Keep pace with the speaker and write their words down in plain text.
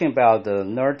about the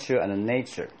nurture and the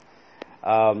nature.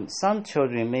 Some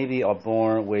children maybe are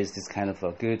born with this kind of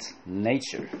a good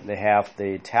nature. They have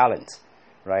the talent,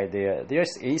 right?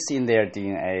 There's is in their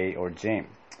DNA or gene.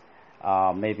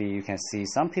 Maybe you can see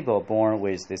some people are born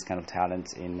with this kind of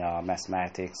talent in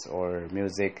mathematics or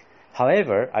music.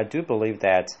 However, I do believe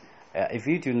that if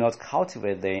you do not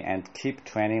cultivate them and keep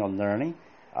training or learning,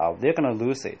 they're going to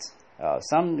lose it.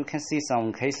 You can see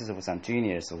some cases of some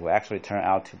genius who actually turn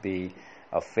out to be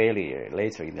a failure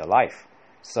later in their life.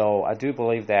 So I do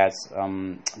believe that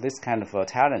this kind of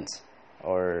talent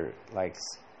or like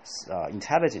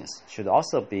intelligence should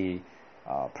also be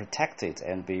protected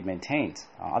and be maintained.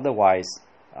 Otherwise,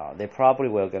 they probably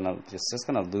will just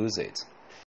gonna lose it.